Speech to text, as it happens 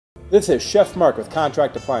This is Chef Mark with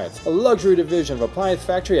Contract Appliance, a luxury division of Appliance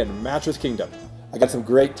Factory and Mattress Kingdom. I got some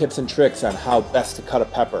great tips and tricks on how best to cut a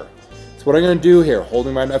pepper. So what I'm going to do here,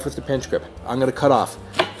 holding my knife with the pinch grip, I'm going to cut off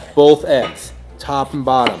both ends, top and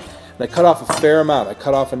bottom. And I cut off a fair amount. I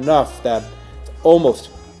cut off enough that it's almost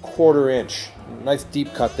 1/4 inch. Nice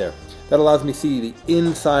deep cut there. That allows me to see the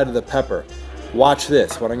inside of the pepper. Watch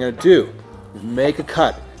this. What I'm going to do is make a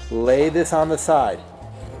cut, lay this on the side,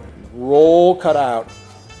 roll cut out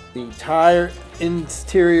the entire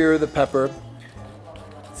interior of the pepper,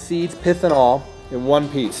 seeds, pith and all, in one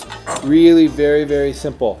piece. Really very, very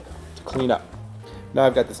simple to clean up. Now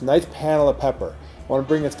I've got this nice panel of pepper. I want to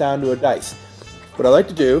bring this down to a dice. What I like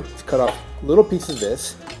to do is cut off little pieces of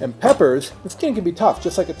this, and peppers, the skin can be tough,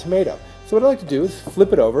 just like a tomato. So what I like to do is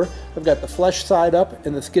flip it over. I've got the flesh side up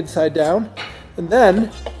and the skin side down, and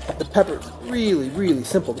then the pepper is really, really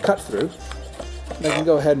simple to cut through. And I can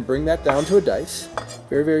go ahead and bring that down to a dice,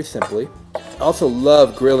 very, very simply. I also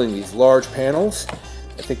love grilling these large panels.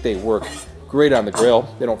 I think they work great on the grill.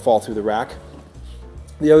 They don't fall through the rack.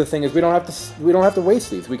 The other thing is we don't have to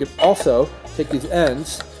waste these. We could also take these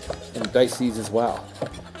ends and dice these as well.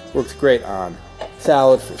 Works great on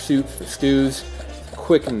salad, for soups, for stews.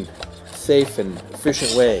 Quick and safe and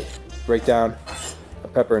efficient way to break down a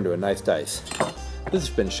pepper into a nice dice. This has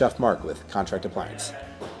been Chef Mark with Contract Appliance.